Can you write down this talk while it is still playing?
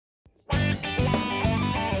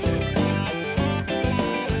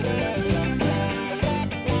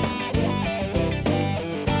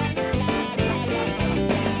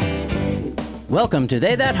Welcome to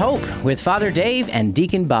They That Hope with Father Dave and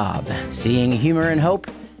Deacon Bob, seeing humor and hope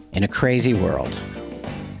in a crazy world.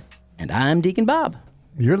 And I'm Deacon Bob.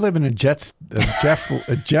 You're living a jet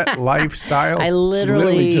lifestyle. I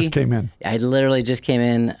literally just came in. I literally just came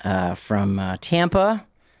in from Tampa,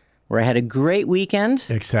 where I had a great weekend.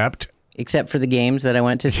 Except for the games that I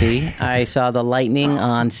went to see. I saw the Lightning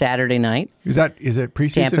on Saturday night. Is it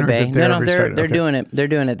preseason Tampa or Bay. is it there? No, they're doing it. They're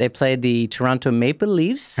doing it. They played the Toronto Maple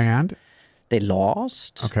Leafs. And? They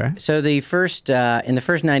lost. Okay. So in the first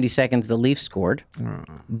 90 seconds, the Leafs scored.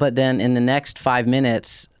 But then in the next 5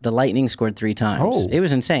 minutes, the Lightning scored 3 times. Oh. It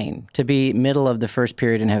was insane to be middle of the first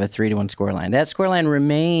period and have a 3-1 scoreline. That scoreline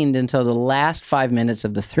remained until the last 5 minutes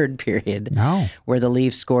of the third period, where the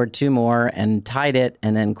Leafs scored 2 more and tied it,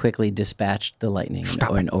 and then quickly dispatched the Lightning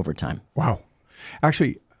in overtime. Wow.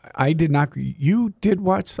 Actually, I did not. You did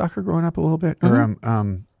watch soccer growing up a little bit? Mm-hmm.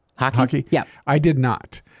 Or Hockey? Yeah. I did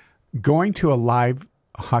not. Going to a live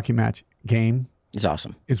hockey match game is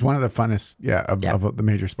awesome. It's one of the funnest, of the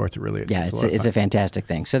major sports. It really is. Yeah, it's a fantastic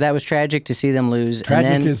thing. So that was tragic to see them lose.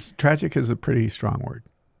 Tragic is a pretty strong word.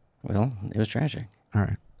 Well, it was tragic. All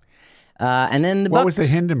right. And then what was the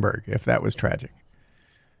Hindenburg, if that was tragic?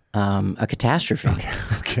 A catastrophe.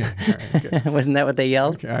 Okay. All right, wasn't that what they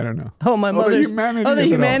yelled? Okay, I don't know. Oh, my mother's humanity. Oh, the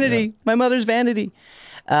humanity. Yeah. My mother's vanity.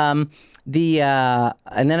 And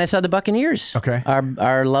then I saw the Buccaneers. Okay.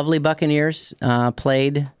 Our lovely Buccaneers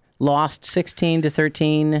lost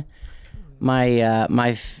 16-13.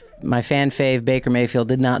 My fan fave Baker Mayfield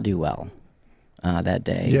did not do well that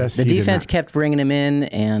day. Yes, the defense kept bringing him in,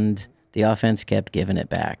 and the offense kept giving it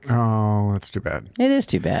back. Oh, that's too bad. It is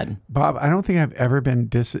too bad. Bob, I don't think I've ever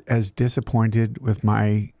been as disappointed with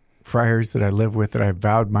my friars that I live with, that I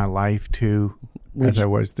vowed my life to, as I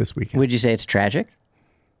was this weekend. Would you say it's tragic?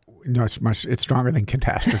 No, it's stronger than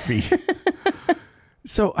catastrophe.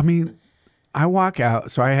 So, I mean, I walk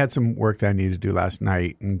out. So I had some work that I needed to do last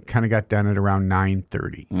night and kind of got done at around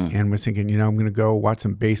 9:30 and was thinking, I'm going to go watch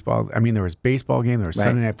some baseball. I mean, there was baseball game. There was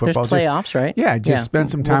Sunday night football. There's playoffs, right? Yeah,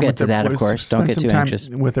 spend some time we'll get to that, of course. Don't get too anxious.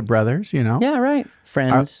 With the brothers, Yeah, right.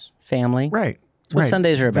 Friends, family. Right. That's what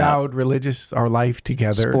Sundays are about. Vowed religious, our life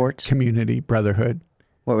together. Sports. Community, brotherhood.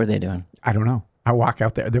 What were they doing? I don't know. I walk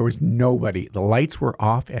out there. There was nobody. The lights were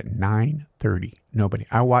off at 9:30. Nobody.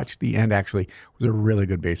 I watched the end, actually. It was a really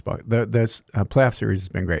good baseball. The playoff series has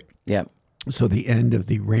been great. Yeah. So the end of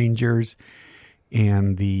the Rangers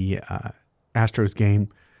and the Astros game,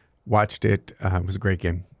 watched it. It was a great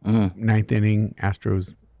game. Ninth inning,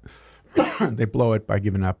 Astros, they blow it by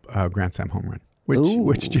giving up a grand slam home run.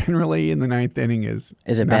 Which generally in the ninth inning is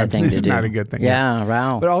a bad thing to do. Not a good thing. Yeah,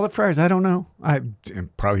 wow. But all the friars, I don't know. I'm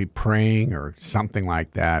probably praying or something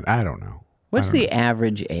like that. I don't know. What's the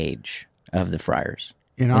average age of the friars?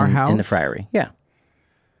 In our house? In the friary, yeah.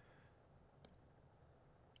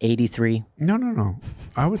 83? No.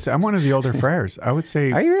 I would say, I'm one of the older friars. I would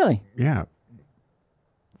say. Are you really? Yeah.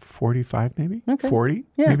 45 maybe? Okay. 40?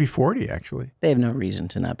 Yeah. Maybe 40 actually. They have no reason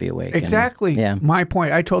to not be awake. Exactly. Yeah. My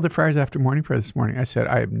point. I told the friars after morning prayer this morning, I said,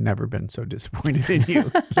 I have never been so disappointed in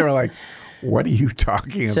you. They were like, what are you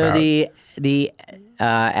talking about? So the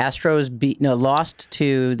Astros lost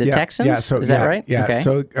to the Texans? Yeah, so, is that right? Yeah, okay.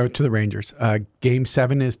 So to the Rangers. Game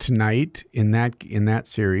 7 is tonight in that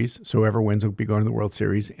series. So whoever wins will be going to the World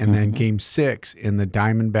Series. And then Game 6 in the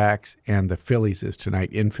Diamondbacks and the Phillies is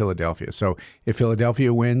tonight in Philadelphia. So if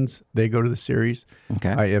Philadelphia wins, they go to the series.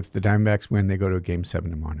 Okay. If the Diamondbacks win, they go to Game 7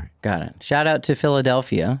 tomorrow night. Got it. Shout out to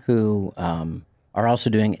Philadelphia, who are also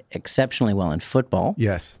doing exceptionally well in football.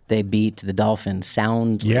 Yes. They beat the Dolphins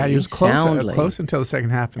soundly. Yeah, it was close until the second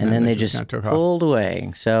half. And then they just pulled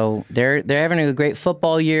away. So they're having a great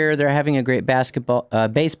football year. They're having a great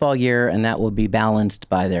baseball year, and that will be balanced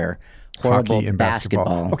by their horrible hockey and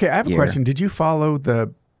basketball. Okay, I have a year. question. Did you follow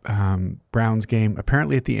the Browns game?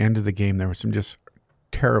 Apparently at the end of the game, there were some just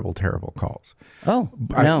terrible calls. Oh,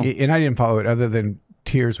 no. And I didn't follow it other than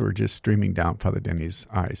tears were just streaming down Father Denny's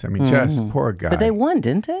eyes. I mean, just poor guy. But they won,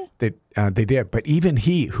 didn't they? They did. But even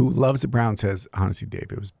he, who loves the Browns, says, honestly, Dave,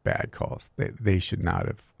 it was bad calls. They should not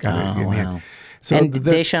have got it in the end. So and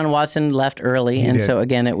Deshaun Watson left early, and so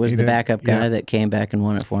again, it was the backup guy that came back and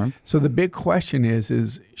won it for him. So the big question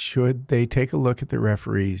is should they take a look at the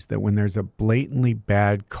referees that when there's a blatantly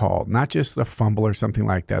bad call, not just a fumble or something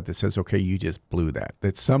like that says, okay, you just blew that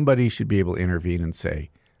somebody should be able to intervene and say,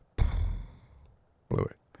 blew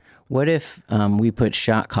it. What if we put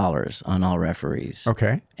shot collars on all referees?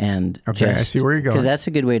 Okay. And I see where you're going. Because that's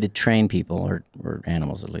a good way to train people, or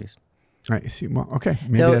animals at least. I see. Well, okay,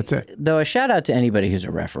 maybe that's it. Though a shout out to anybody who's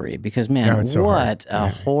a referee, because man, what a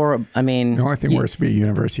horrible. I mean, the only thing worse would be a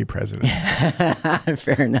university president.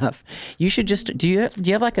 Fair enough. You should just do you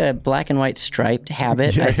have like a black and white striped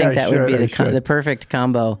habit? Yeah, I think that would be the perfect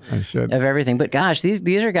combo of everything. But gosh,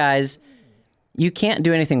 these are guys. You can't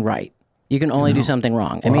do anything right. You can only do something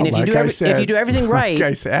wrong. Well, I mean, if you do everything right,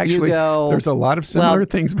 actually, you go, there's a lot of similar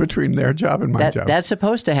things between their job and my job. That's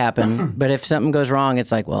supposed to happen, but if something goes wrong, it's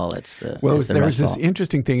like, well, it's the there was this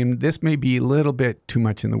interesting thing, and this may be a little bit too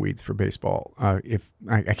much in the weeds for baseball. If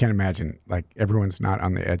I can't imagine, like everyone's not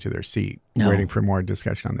on the edge of their seat waiting for more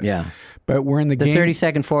discussion on this. Yeah, but we're in the game. The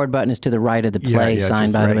 30-second forward button is to the right of the play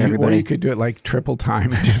sign by everybody. Or you could do it like triple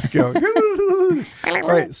time and just go. All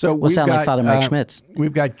right, so we'll sound like Father Mike Schmitz.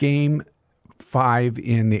 We've got game 5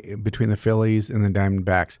 between the Phillies and the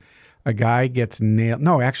Diamondbacks. A guy gets nailed.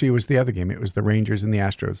 No, actually, it was the other game. It was the Rangers and the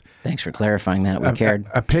Astros. Thanks for clarifying that. We cared.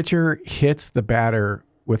 A pitcher hits the batter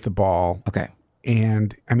with the ball. Okay.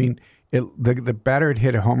 And, I mean, the batter had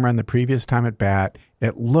hit a home run the previous time at bat.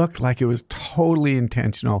 It looked like it was totally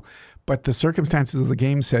intentional. But the circumstances of the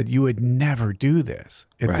game said you would never do this.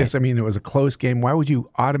 It was a close game. Why would you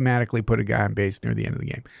automatically put a guy on base near the end of the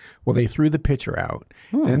game? Well, they threw the pitcher out.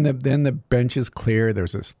 Then the bench is clear.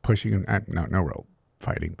 There's this pushing. No real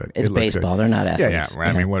fighting, but it's baseball. They're not athletes. Yeah.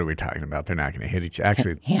 I mean, what are we talking about? They're not going to hit each other.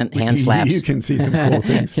 Actually, hand slaps. You can see some cool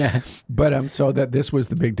things. But so that this was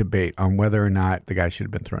the big debate on whether or not the guy should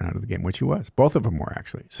have been thrown out of the game, which he was. Both of them were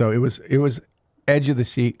actually. So it was edge of the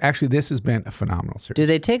seat. Actually, this has been a phenomenal series. Do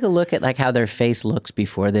they take a look at like how their face looks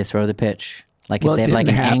before they throw the pitch? Like if they have like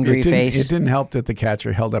an angry face? It didn't help that the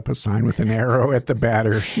catcher held up a sign with an arrow at the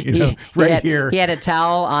batter, here. He had a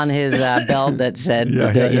towel on his belt that said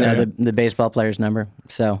the baseball player's number.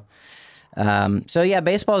 So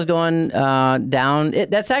baseball is going down.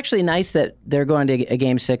 That's actually nice that they're going to a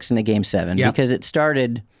game 6 and a game 7 because it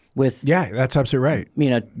started with that's absolutely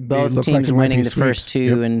right. Both teams winning the first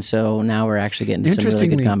two, and so now we're actually getting to some really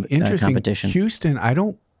good competition. Houston, I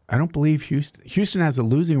don't believe Houston has a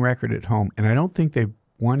losing record at home, and I don't think they've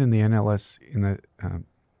won in the NLS in the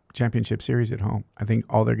championship series at home. I think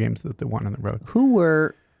all their games that they won on the road.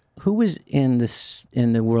 Who was in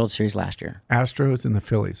the World Series last year? Astros and the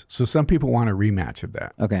Phillies. So some people want a rematch of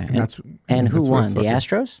that. Okay, and who won? The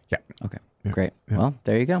Astros? Yeah. Okay. Yeah, great. Yeah. Well,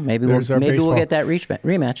 there you go. Maybe we'll get that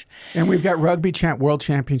rematch. And we've got rugby world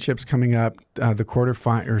championships coming up. The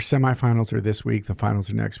semifinals are this week. The finals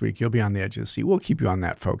are next week. You'll be on the edge of the seat. We'll keep you on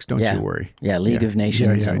that, folks. Don't you worry. Yeah, League of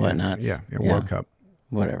Nations and whatnot. Yeah, World Cup.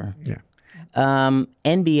 Whatever. Yeah.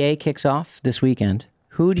 NBA kicks off this weekend.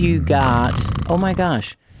 Who do you got? Oh my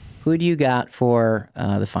gosh, who do you got for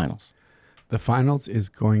the finals? The finals is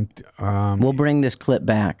going to... we'll bring this clip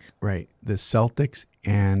back. Right. The Celtics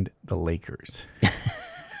and the Lakers.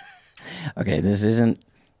 Okay, this isn't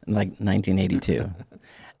like 1982.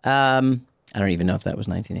 I don't even know if that was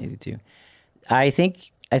 1982. I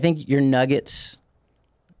think your Nuggets...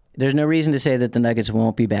 There's no reason to say that the Nuggets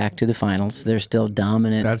won't be back to the finals. They're still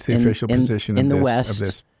dominant. That's the official position in the West of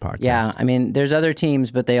this podcast. Yeah, I mean, there's other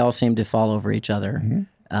teams, but they all seem to fall over each other.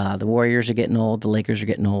 Mm-hmm. The Warriors are getting old. The Lakers are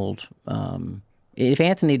getting old. If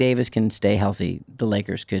Anthony Davis can stay healthy, the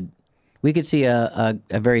Lakers could. We could see a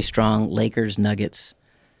very strong Lakers-Nuggets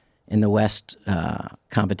in the West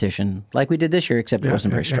competition, like we did this year, except it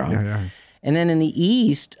wasn't very strong. Yeah. And then in the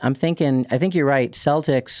East, I think you're right,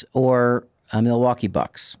 Celtics or Milwaukee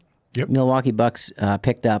Bucks. Yep. Milwaukee Bucks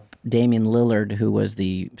picked up Damian Lillard, who was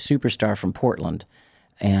the superstar from Portland.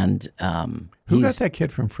 And who got that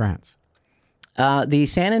kid from France? The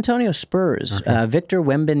San Antonio Spurs, Victor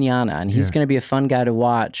Wembanyama, and he's going to be a fun guy to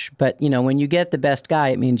watch. But when you get the best guy,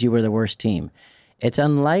 it means you were the worst team. It's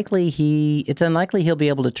unlikely he'll be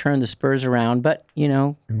able to turn the Spurs around. But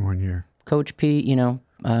in 1 year, Coach P,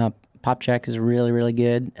 Popchak is really, really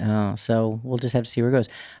good. So we'll just have to see where it goes.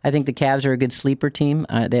 I think the Cavs are a good sleeper team.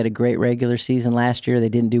 They had a great regular season last year. They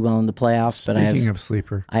didn't do well in the playoffs. Speaking of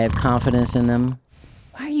sleeper, I have confidence in them.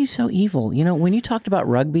 Why are you so evil? When you talked about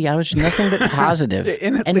rugby, I was nothing but positive.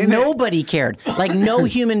 and nobody cared. Like no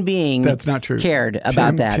human being That's not true. cared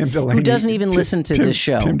about that. Tim Delaney, who doesn't even listen to this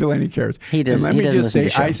show. Tim Delaney cares. He does. And let me just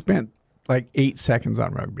say, I spent like 8 seconds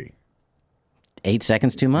on rugby. 8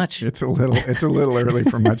 seconds too much. It's a little early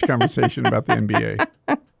for much conversation about the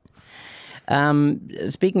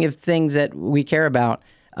NBA. Speaking of things that we care about,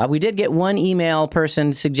 we did get one email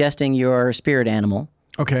person suggesting your spirit animal.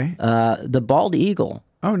 Okay. The bald eagle.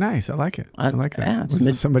 Oh, nice. I like it. I like that. Yeah, Was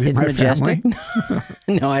it somebody in my majestic. family?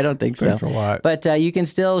 No, I don't think so. Thanks a lot. But you can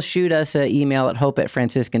still shoot us an email at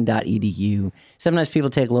hope@franciscan.edu. Sometimes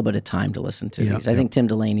people take a little bit of time to listen to these. I think Tim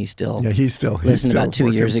Delaney still he's still listened about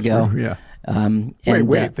 2 years ago. Through, yeah.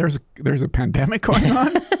 Wait, there's a pandemic going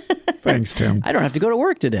on? Thanks, Tim. I don't have to go to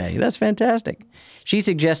work today. That's fantastic. She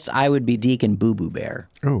suggests I would be Deacon Boo Boo Bear.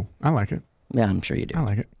 Oh, I like it. Yeah, I'm sure you do. I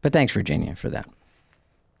like it. But thanks, Virginia, for that.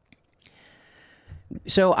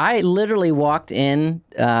 So I literally walked in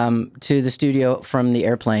to the studio from the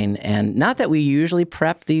airplane, and not that we usually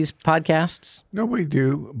prep these podcasts. No, we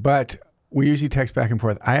do, but we usually text back and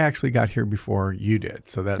forth. I actually got here before you did,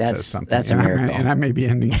 so that says something. That's a miracle. And I may be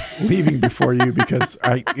leaving before you because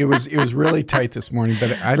it was really tight this morning.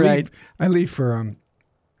 But I leave for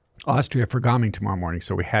Austria for Gaming tomorrow morning,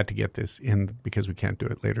 so we had to get this in because we can't do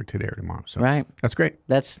it later today or tomorrow. So that's great.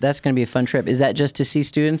 That's going to be a fun trip. Is that just to see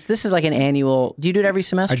students? This is like an annual. Do you do it every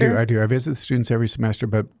semester? I do. I visit the students every semester,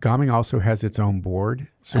 but Gaming also has its own board,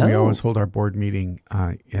 so we always hold our board meeting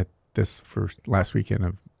at this last weekend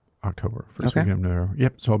of October, first weekend of November.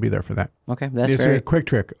 Yep, so I'll be there for that. Okay, it's a quick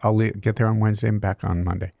trip. I'll get there on Wednesday and back on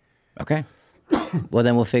Monday. Okay. Well,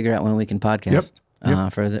 then we'll figure out when we can podcast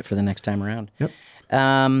for the next time around. Yep.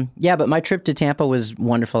 But my trip to Tampa was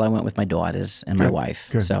wonderful. I went with my daughters and my wife.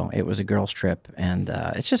 Good. So it was a girls' trip, and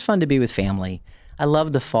it's just fun to be with family. I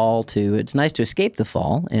love the fall, too. It's nice to escape the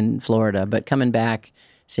fall in Florida, but coming back,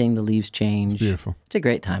 seeing the leaves change. It's beautiful. It's a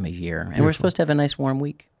great time of year. And we're supposed to have a nice warm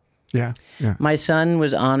week. Yeah. My son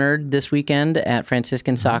was honored this weekend at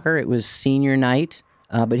Franciscan soccer. It was senior night.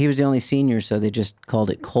 But he was the only senior, so they just called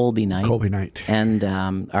it Colby Night. Colby Night. And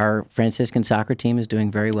our Franciscan soccer team is doing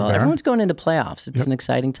very well. Everyone's going into playoffs. It's an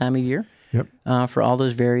exciting time of year for all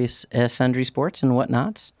those various sundry sports and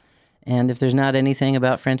whatnots. And if there's not anything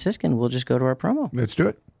about Franciscan, we'll just go to our promo. Let's do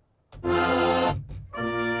it.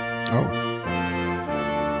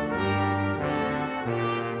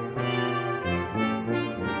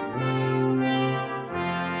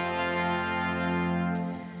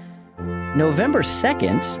 November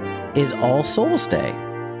 2nd is All Souls Day,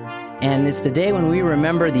 and it's the day when we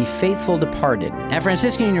remember the faithful departed. At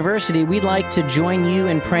Franciscan University, we'd like to join you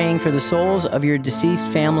in praying for the souls of your deceased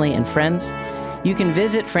family and friends. You can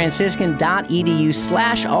visit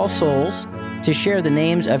franciscan.edu/allsouls to share the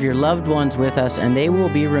names of your loved ones with us, and they will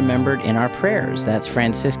be remembered in our prayers. That's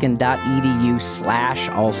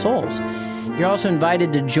franciscan.edu/allsouls. You're also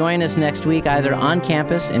invited to join us next week, either on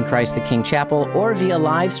campus in Christ the King Chapel or via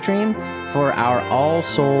live stream for our All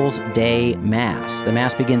Souls Day Mass. The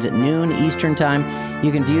Mass begins at noon Eastern Time.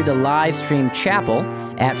 You can view the live stream chapel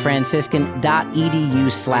at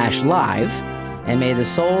franciscan.edu/live. And may the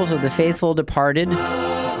souls of the faithful departed, through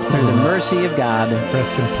the mercy of God,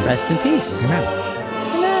 rest in peace. Rest in peace. Amen.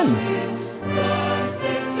 Amen.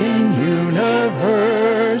 In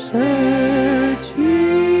university.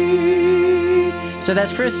 So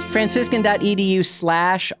that's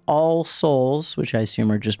franciscan.edu/allsouls, which I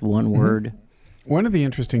assume are just one word. One of the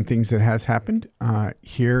interesting things that has happened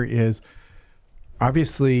here is,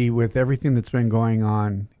 obviously, with everything that's been going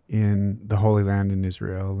on in the Holy Land in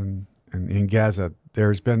Israel and in Gaza,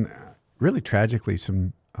 there's been really tragically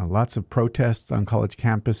some lots of protests on college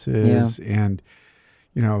campuses and,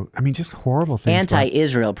 just horrible things.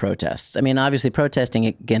 Anti-Israel protests. I mean, obviously protesting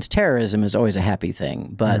against terrorism is always a happy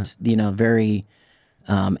thing, but, very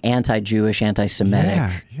anti-Jewish,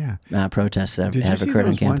 anti-Semitic protests that have occurred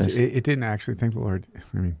on campus. It didn't actually, thank the Lord. I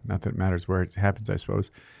mean, not that it matters where it happens, I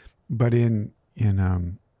suppose. But in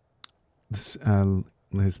Sydney,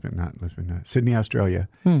 Australia,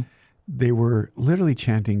 they were literally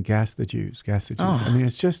chanting, "Gas the Jews, gas the Jews." Oh. I mean,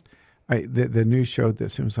 it's just, the news showed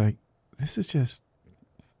this. It was like, this is just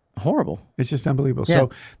horrible. It's just unbelievable. Yeah. So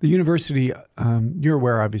the university, you're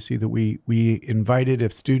aware, obviously, that we invited,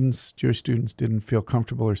 if Jewish students didn't feel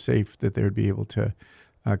comfortable or safe, that they would be able to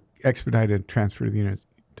expedite a transfer to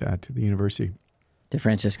the university. To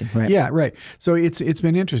Franciscan, right? Yeah, right. So it's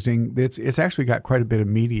been interesting. It's actually got quite a bit of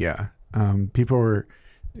media. People were...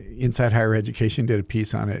 Inside Higher Education did a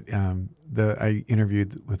piece on it. I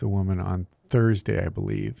interviewed with a woman on Thursday, I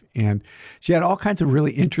believe, and she had all kinds of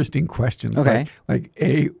really interesting questions. Okay. Like,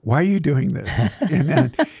 why are you doing this?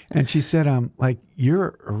 and she said,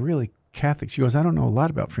 you're a really Catholic. She goes, I don't know a lot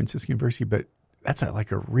about Franciscan University, but that's a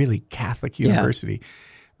really Catholic university.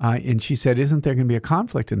 And she said, isn't there going to be a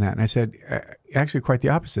conflict in that? And I said, actually quite the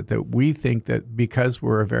opposite, that we think that because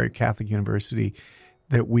we're a very Catholic university,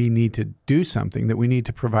 that we need to do something, that we need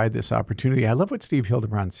to provide this opportunity. I love what Steve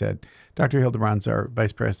Hildebrand said. Dr. Hildebrand's our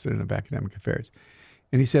Vice President of Academic Affairs.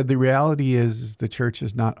 And he said, the reality is the church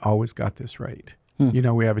has not always got this right. You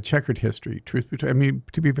know, we have a checkered history. Truth be told, I mean,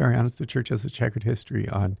 to be very honest, the church has a checkered history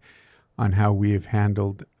on how we have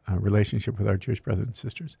handled a relationship with our Jewish brothers and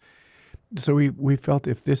sisters. So we felt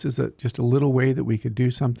if this is just a little way that we could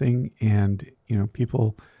do something, and you know,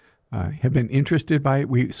 people have been interested by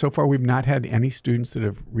it. So far we've not had any students that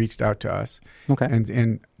have reached out to us,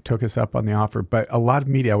 and took us up on the offer. But a lot of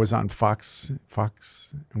media. I was on Fox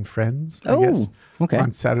and Friends, I guess,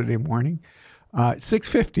 on Saturday morning,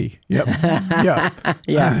 6:50. Yep,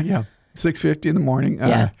 yeah, 6:50 in the morning.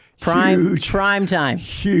 Prime time.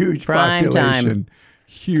 Huge prime population. Time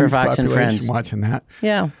huge for Fox population and Friends watching that.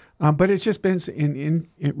 Yeah. But it's just been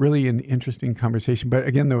really an interesting conversation. But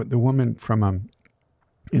again, the woman from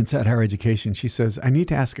Inside Higher Education, she says, I need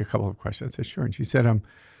to ask a couple of questions. I said, sure. And she said,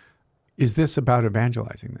 is this about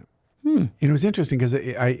evangelizing them? And it was interesting because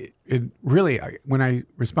when I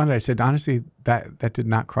responded, I said, honestly, that did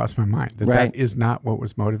not cross my mind. That is not what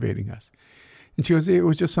was motivating us. And she goes, it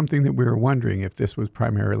was just something that we were wondering if this was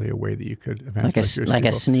primarily a way that you could evangelize Jewish people.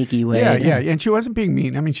 A sneaky way. Yeah. And she wasn't being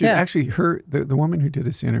mean. I mean, she actually, the woman who did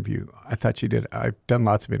this interview, I thought she did. I've done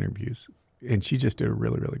lots of interviews, and she just did a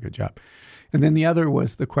really, really good job. And then the other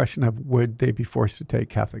was the question of, would they be forced to take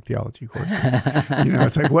Catholic theology courses? You know,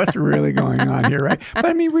 it's like, what's really going on here, right? But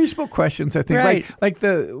I mean, reasonable questions, I think. Right.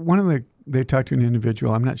 They talked to an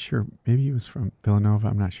individual, I'm not sure, maybe he was from Villanova,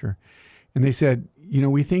 I'm not sure. And they said, you know,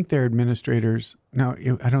 we think their administrators, I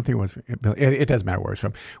don't think it was, it doesn't matter where it's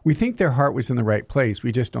from. We think their heart was in the right place.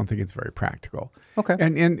 We just don't think it's very practical. Okay.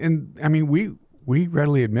 And I mean, we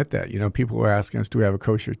readily admit that. You know, people were asking us, do we have a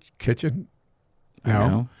kosher kitchen?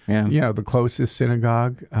 No. Yeah. You know, the closest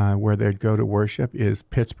synagogue where they'd go to worship is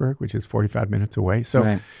Pittsburgh, which is 45 minutes away.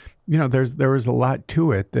 So, you know, there was a lot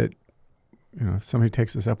to it that, you know, if somebody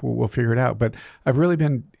takes us up, we'll figure it out. But I've really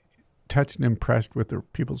been touched and impressed with the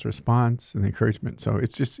people's response and the encouragement. So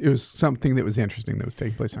it was something that was interesting that was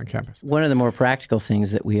taking place on campus. One of the more practical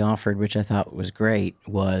things that we offered, which I thought was great,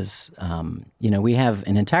 was, you know, we have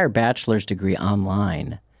an entire bachelor's degree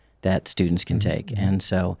online that students can take. And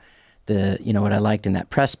so what I liked in that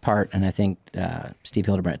press part, and I think Steve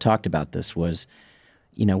Hildebrandt talked about this, was,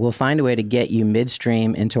 you know, we'll find a way to get you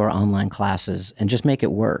midstream into our online classes and just make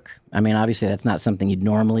it work. I mean, obviously, that's not something you'd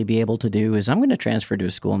normally be able to do, is I'm going to transfer to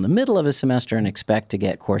a school in the middle of a semester and expect to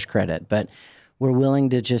get course credit. But we're willing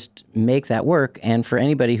to just make that work. And for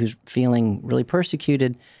anybody who's feeling really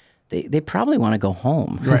persecuted, they probably want to go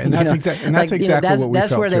home. Right, and that's exactly what we felt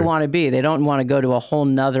that's where too. they want to be. They don't want to go to a whole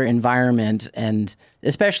nother environment, and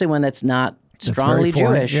especially when that's not strongly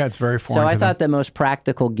Jewish. Yeah, it's very foreign. So I thought the most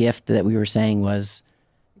practical gift that we were saying was,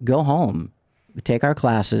 go home, take our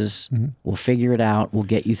classes, we'll figure it out, we'll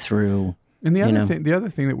get you through. And the other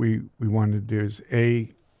thing that we wanted to do is,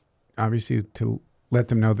 obviously to let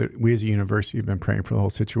them know that we as a university have been praying for the whole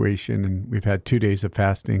situation, and we've had 2 days of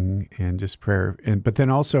fasting and just prayer, but then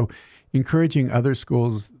also encouraging other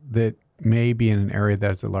schools that may be in an area that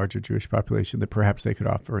has a larger Jewish population that perhaps they could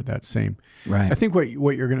offer that same. Right. I think what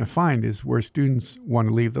you're going to find is where students want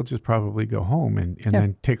to leave, they'll just probably go home and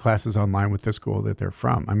then take classes online with the school that they're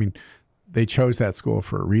from. I mean, they chose that school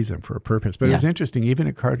for a reason, for a purpose. But it was interesting, even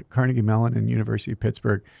at Carnegie Mellon and University of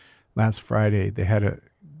Pittsburgh last Friday, they had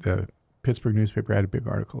the Pittsburgh newspaper had a big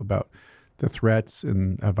article about the threats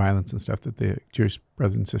and violence and stuff that the Jewish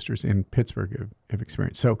brothers and sisters in Pittsburgh have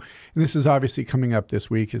experienced. So, and this is obviously coming up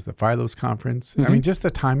this week is the Philos Conference. I mean, just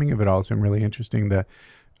the timing of it all has been really interesting. The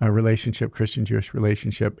relationship, Christian-Jewish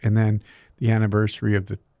relationship, and then the anniversary of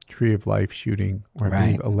the Tree of Life shooting, where I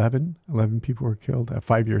believe 11 people were killed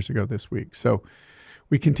 5 years ago this week. So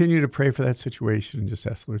we continue to pray for that situation and just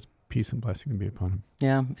ask the Lord's peace and blessing to be upon them.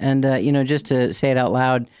 Yeah, and just to say it out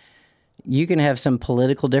loud, you can have some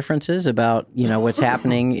political differences about, what's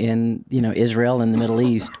happening in, Israel and the Middle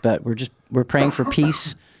East, but we're praying for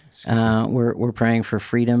peace. We're praying for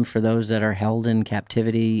freedom for those that are held in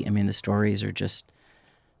captivity. I mean, the stories are just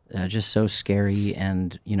so scary,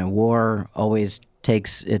 and war always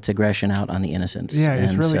takes its aggression out on the innocents. Yeah,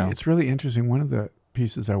 it's really interesting. One of the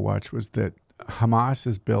pieces I watched was that Hamas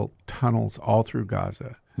has built tunnels all through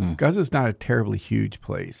Gaza. Gaza's not a terribly huge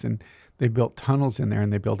place, and they built tunnels in there,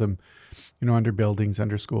 and they built them, under buildings,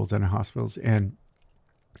 under schools, under hospitals. And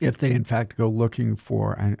if they, in fact, go looking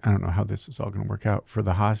for, I don't know how this is all going to work out, for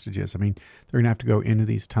the hostages, I mean, they're going to have to go into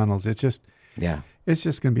these tunnels. It's just going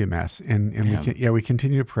to be a mess. And we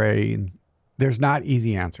continue to pray. And there's not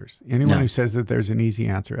easy answers. Anyone who says that there's an easy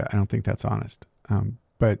answer, I don't think that's honest.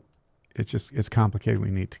 But it's complicated. We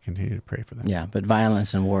need to continue to pray for that. Yeah, but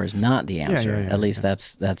violence and war is not the answer. At least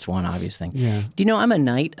that's one obvious thing. Yeah. Do you know I'm a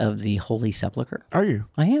knight of the Holy Sepulchre? Are you?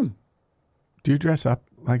 I am. Do you dress up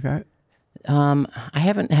like that? I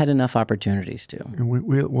haven't had enough opportunities to. And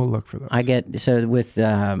we'll look for those. I get, with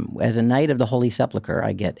as a Knight of the Holy Sepulchre,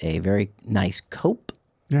 I get a very nice cope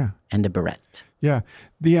and a beret. Yeah.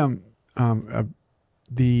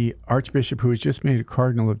 The Archbishop who was just made a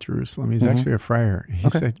Cardinal of Jerusalem, he's actually a friar. He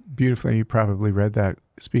said beautifully, you probably read that,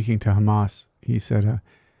 speaking to Hamas, he said,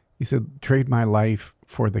 trade my life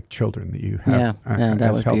for the children that you have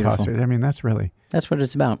that was held beautiful. hostage. I mean, that's what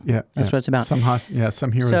it's about. Yeah. That's what it's about.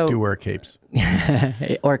 Some heroes do wear capes.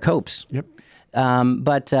 Or copes. Yep.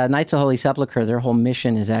 But Knights of Holy Sepulchre, their whole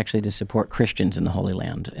mission is actually to support Christians in the Holy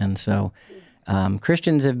Land. And so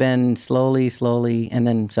Christians have been slowly, and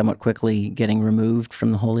then somewhat quickly getting removed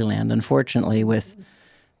from the Holy Land. Unfortunately, with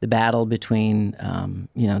the battle between,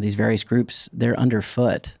 these various groups, they're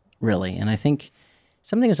underfoot, really. And I think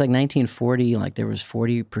something is like 1940, like there was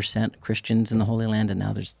 40% Christians in the Holy Land, and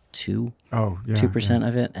now there's 2%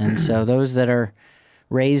 of it. And so those that are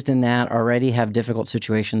raised in that already have difficult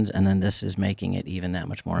situations, and then this is making it even that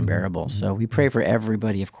much more unbearable. So we pray for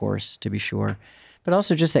everybody, of course, to be sure, but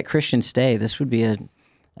also just that Christians stay. This would be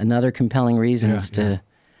another compelling reasons to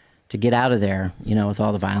get out of there, with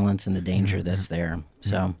all the violence and the danger that's there.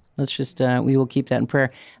 So let's just, we will keep that in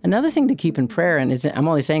prayer. Another thing to keep in prayer, and I'm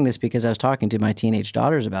only saying this because I was talking to my teenage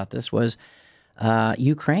daughters about this, was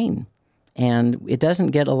Ukraine. And it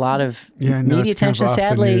doesn't get a lot of media attention.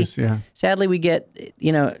 Sadly, we get,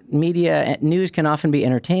 media news can often be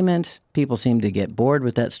entertainment. People seem to get bored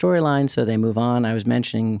with that storyline, so they move on. I was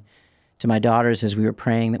mentioning to my daughters as we were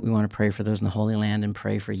praying that we want to pray for those in the Holy Land and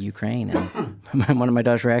pray for Ukraine. And one of my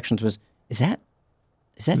daughter's reactions was, "Is that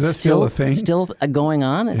still a thing? Still going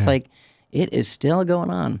on?" It's like, it is still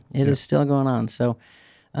going on. It is still going on. So.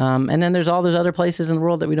 And then there's all those other places in the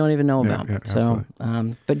world that we don't even know about. So,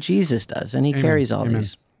 but Jesus does, and He carries all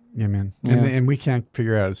these. Amen. Yeah. And we can't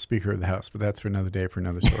figure out a Speaker of the House, but that's for another day, for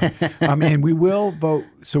another story. And we will vote.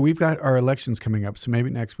 So we've got our elections coming up. So maybe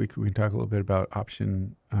next week we can talk a little bit about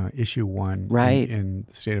issue 1 in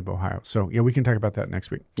the state of Ohio. So we can talk about that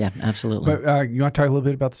next week. Yeah, absolutely. But you want to talk a little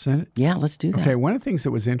bit about the Synod? Yeah, let's do that. Okay, one of the things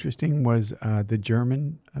that was interesting was the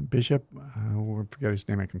German bishop, I forget his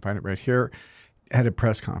name, I can find it right here, had a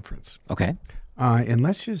press conference. Okay. And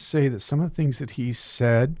let's just say that some of the things that he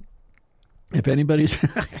said, if anybody's,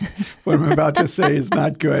 what I'm about to say is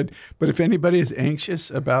not good, but if anybody is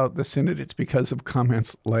anxious about the Synod, it's because of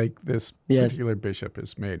comments like this particular bishop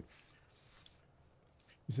has made.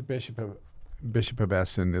 He's a bishop of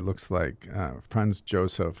Essen. It looks like Franz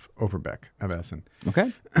Joseph Overbeck of Essen.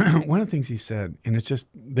 Okay. One of the things he said, and it's just,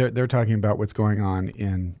 they're talking about what's going on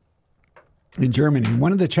in Germany. And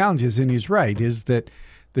one of the challenges, and he's right, is that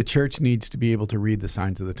the church needs to be able to read the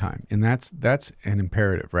signs of the time. And that's an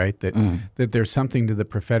imperative, right? That there's something to the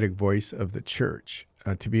prophetic voice of the church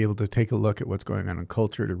to be able to take a look at what's going on in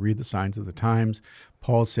culture, to read the signs of the times.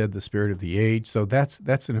 Paul said the spirit of the age. So that's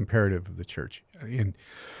an imperative of the church. And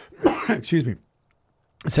excuse me.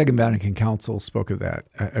 The Second Vatican Council spoke of that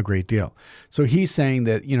a great deal. So he's saying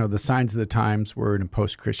that, the signs of the times were in a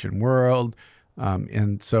post-Christian world.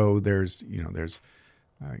 And so there's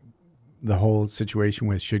the whole situation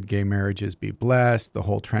with should gay marriages be blessed, the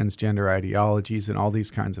whole transgender ideologies, and all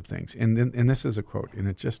these kinds of things. And this is a quote, and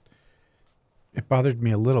it bothered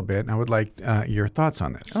me a little bit, and I would like your thoughts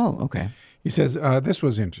on this. Oh, okay. He says this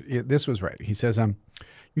was right. He says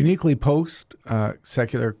uniquely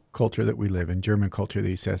post-secular culture that we live in, German culture, that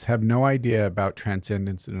he says, have no idea about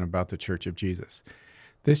transcendence and about the Church of Jesus.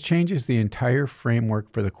 This changes the entire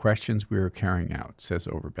framework for the questions we are carrying out, says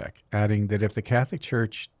Overbeck, adding that if the Catholic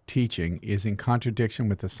Church teaching is in contradiction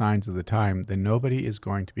with the signs of the time, then nobody is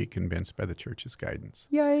going to be convinced by the Church's guidance.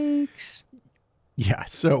 Yikes. Yeah,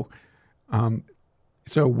 so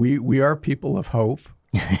we are people of hope,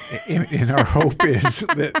 and our hope is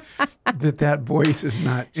that voice is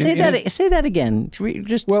not... Say that again.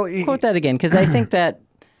 Just quote that again, because I think that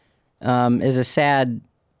is a sad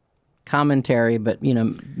commentary, but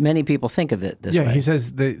many people think of it this way. Yeah, he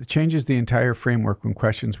says that changes the entire framework when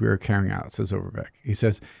questions we are carrying out, says Overbeck. He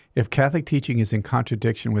says, if Catholic teaching is in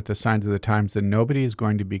contradiction with the signs of the times, then nobody is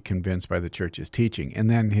going to be convinced by the Church's teaching. And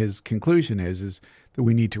then his conclusion is that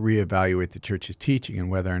we need to reevaluate the Church's teaching and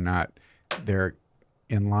whether or not they're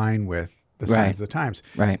in line with the signs of the times.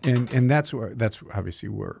 Right. And that's obviously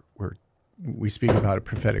where we speak about a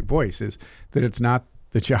prophetic voice, is that it's not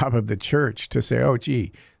the job of the Church to say, oh,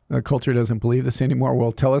 gee, the culture doesn't believe this anymore.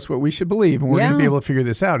 Well, tell us what we should believe, and we're going to be able to figure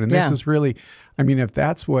this out. And this is really, if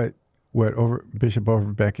that's what Bishop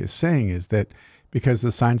Overbeck is saying, is that because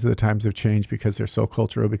the signs of the times have changed, because they're so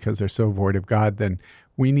cultural, because they're so void of God, then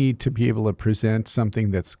we need to be able to present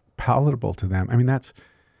something that's palatable to them.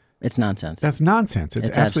 It's nonsense. That's nonsense.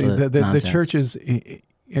 It's absolutely the church is,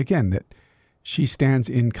 again, that she stands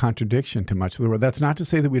in contradiction to much of the world. That's not to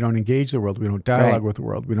say that we don't engage the world, we don't dialogue with the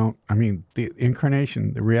world. We don't. I mean, the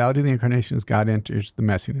incarnation, the reality of the incarnation is God enters the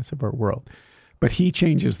messiness of our world, but He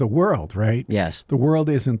changes the world, right? Yes. The world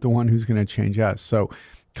isn't the one who's going to change us. So,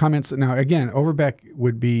 comments now again. Overbeck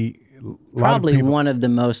would be. Probably one of the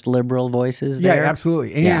most liberal voices there. Yeah,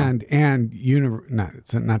 absolutely. And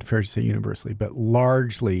it's not fair to say universally, but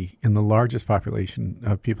largely in the largest population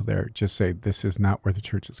of people there just say this is not where the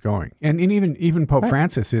church is going. And even Pope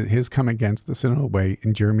Francis has come against the Synodal way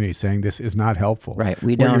in Germany, saying this is not helpful. Right.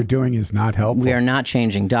 What you're doing is not helpful. We are not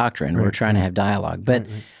changing doctrine. We're trying to have dialogue. But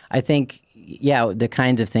I think, the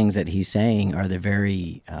kinds of things that he's saying are the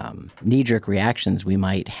very knee-jerk reactions we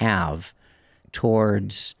might have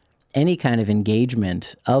towards any kind of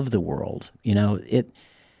engagement of the world.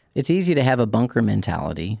 It's easy to have a bunker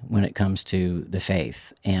mentality when it comes to the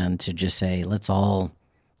faith and to just say, let's all,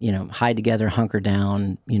 hide together, hunker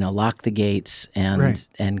down, lock the gates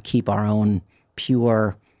and keep our own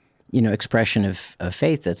pure, expression of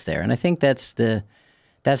faith that's there. And I think that's the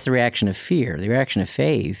reaction of fear. The reaction of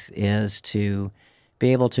faith is to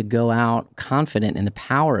be able to go out confident in the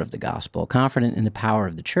power of the gospel, confident in the power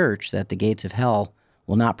of the church, that the gates of hell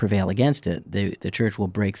will not prevail against it. The church will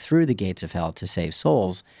break through the gates of hell to save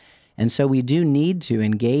souls. And so we do need to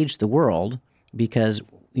engage the world because,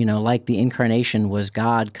 like the incarnation was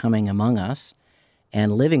God coming among us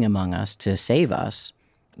and living among us to save us,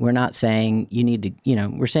 we're not saying you need to,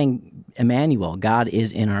 we're saying Emmanuel, God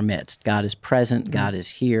is in our midst. God is present, God is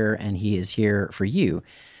here, and He is here for you.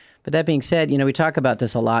 But that being said, we talk about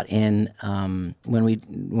this a lot in when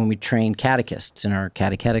we train catechists in our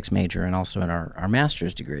catechetics major and also in our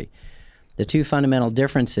master's degree. The two fundamental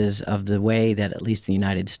differences of the way that, at least in the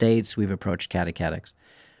United States, we've approached catechetics.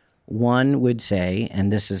 One would say,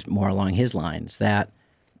 and this is more along his lines, that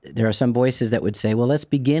there are some voices that would say, well, let's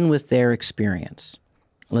begin with their experience.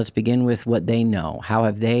 Let's begin with what they know. How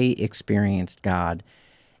have they experienced God?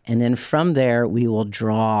 And then from there, we will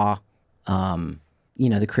draw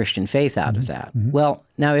the Christian faith out of that. Mm-hmm. Well,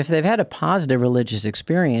 now, if they've had a positive religious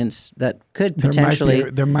experience, that could potentially...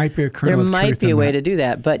 There might be a kernel of truth in that. There might be a way to do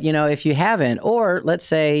that. But, if you haven't, or let's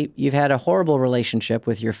say you've had a horrible relationship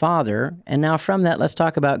with your father, and now from that, let's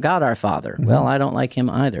talk about God our Father. Mm-hmm. Well, I don't like Him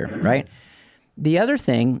either, right? The other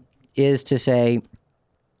thing is to say,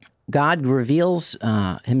 God reveals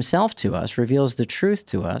Himself to us, reveals the truth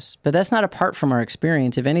to us, but that's not apart from our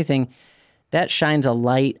experience. If anything, that shines a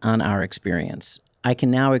light on our experience. I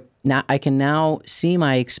can now see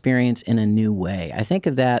my experience in a new way. I think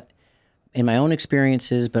of that in my own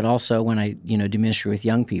experiences, but also when I do ministry with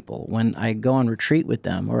young people. When I go on retreat with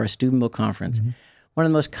them or a student book conference, one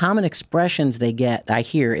of the most common expressions I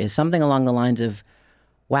hear is something along the lines of,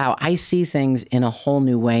 "Wow, I see things in a whole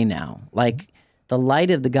new way now. Like the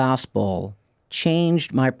light of the gospel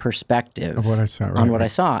changed my perspective of what I saw, on what I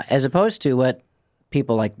saw," as opposed to what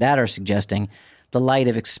people like that are suggesting. The light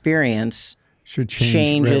of experience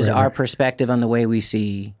changes our perspective on the way we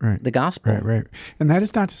see the gospel. Right. And that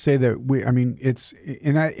is not to say that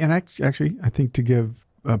I think to give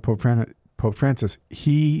Pope Francis,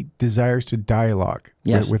 he desires to dialogue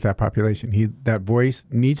with that population. That voice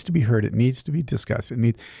needs to be heard. It needs to be discussed.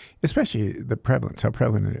 Especially the prevalence, how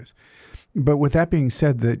prevalent it is. But with that being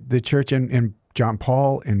said, the church and John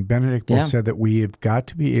Paul and Benedict both said that we have got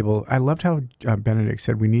to be able. I loved how Benedict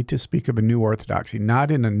said we need to speak of a new orthodoxy, not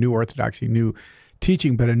in a new orthodoxy, new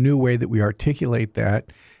teaching, but a new way that we articulate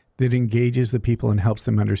that engages the people and helps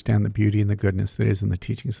them understand the beauty and the goodness that is in the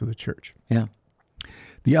teachings of the church. Yeah.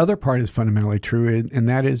 The other part is fundamentally true, and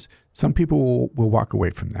that is some people will walk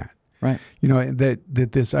away from that. Right. That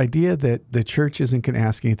this idea that the church isn't going to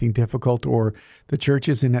ask anything difficult, or the church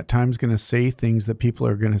isn't at times going to say things that people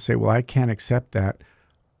are going to say, well, I can't accept that.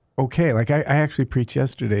 Okay, like I actually preached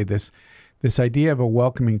yesterday this idea of a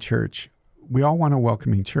welcoming church. We all want a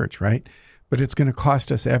welcoming church, right? But it's going to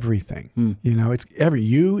cost us everything. It's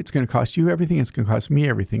going to cost you everything. It's going to cost me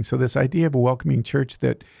everything. So this idea of a welcoming church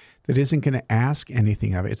that isn't going to ask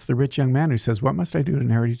anything of it. It's the rich young man who says, what must I do to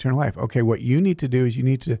inherit eternal life? Okay, what you need to do is you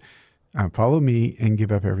need to follow me and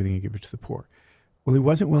give up everything and give it to the poor. Well, he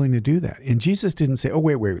wasn't willing to do that. And Jesus didn't say, oh,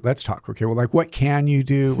 wait, let's talk. Okay, well, like, what can you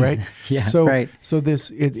do, right? So this...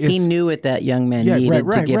 he knew what that young man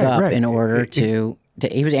needed to give up in order to...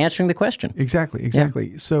 He was answering the question. Exactly.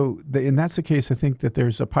 Yeah. So, and that's the case. I think that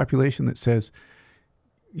there's a population that says,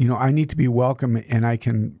 I need to be welcome and I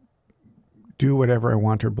can do whatever I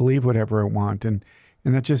want or believe whatever I want. And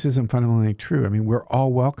that just isn't fundamentally true. I mean, we're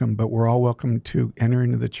all welcome, but we're all welcome to enter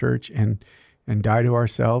into the church and and die to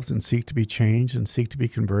ourselves and seek to be changed and seek to be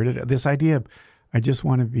converted. This idea of, I just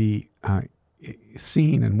want to be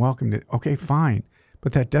seen and welcomed. Okay, fine.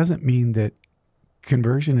 But that doesn't mean that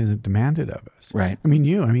conversion isn't demanded of us. Right.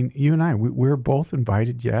 You and I, we're both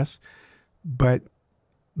invited, yes, but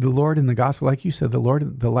the Lord in the gospel, like you said, the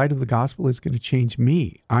light of the gospel is going to change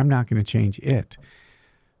me. I'm not going to change it.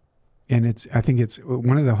 And I think it's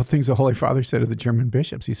one of the things the Holy Father said to the German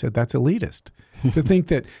bishops. He said, that's elitist. To think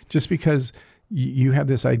that just because you have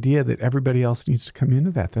this idea that everybody else needs to come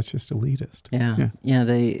into that's just elitist. Yeah.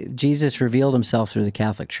 Jesus revealed himself through the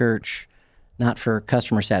Catholic Church, not for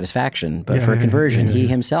customer satisfaction, but for conversion. He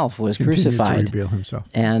himself was crucified. To reveal himself.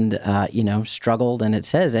 And, struggled. And it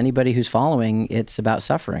says anybody who's following, it's about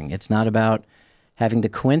suffering. It's not about having the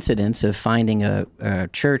coincidence of finding a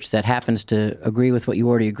church that happens to agree with what you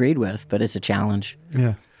already agreed with, but it's a challenge.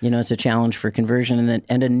 Yeah. It's a challenge for conversion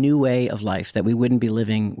and a new way of life that we wouldn't be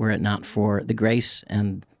living were it not for the grace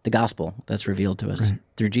and the gospel that's revealed to us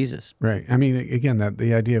through Jesus. Right. Again,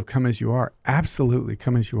 the idea of come as you are, absolutely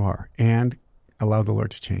come as you are, and allow the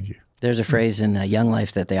Lord to change you. There's a phrase in Young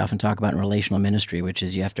Life that they often talk about in relational ministry, which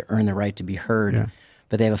is you have to earn the right to be heard. Yeah.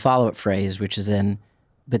 But they have a follow-up phrase, which is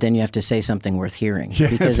but then you have to say something worth hearing. Yeah,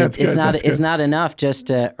 because it's not enough just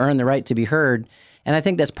to earn the right to be heard. And I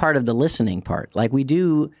think that's part of the listening part. Like we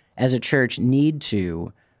do, as a church, need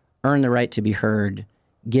to earn the right to be heard,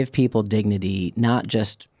 give people dignity, not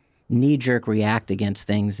just knee-jerk react against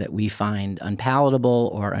things that we find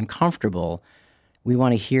unpalatable or uncomfortable. We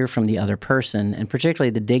want to hear from the other person, and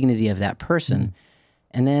particularly the dignity of that person. Mm-hmm.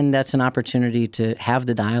 And then that's an opportunity to have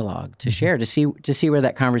the dialogue, to share, to see where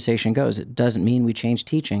that conversation goes. It doesn't mean we change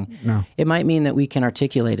teaching. No. It might mean that we can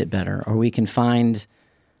articulate it better, or we can find,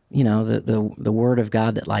 the word of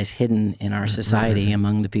God that lies hidden in our society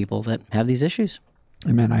among the people that have these issues.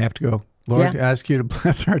 Amen. I have to go. Lord, ask you to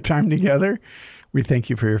bless our time together. We thank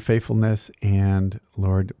you for your faithfulness, and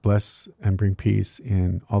Lord, bless and bring peace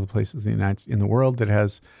in all the places in the world that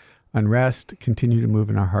has unrest. Continue to move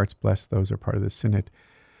in our hearts. Bless those who are part of the Synod.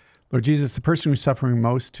 Lord Jesus, the person who's suffering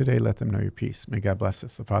most today, let them know your peace. May God bless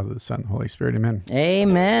us, the Father, the Son, the Holy Spirit. Amen.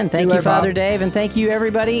 Amen. Thank you, Father Dave, and thank you,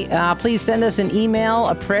 everybody. Please send us an email,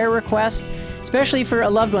 a prayer request, especially for a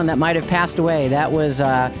loved one that might have passed away. That was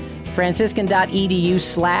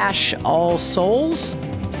franciscan.edu/allsouls.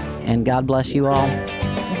 And God bless you all.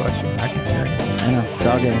 Bless you. I can hear you. I know. It's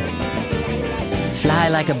all good. Fly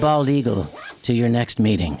like a bald eagle to your next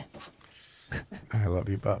meeting. I love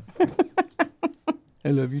you, Bob. I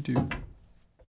love you too.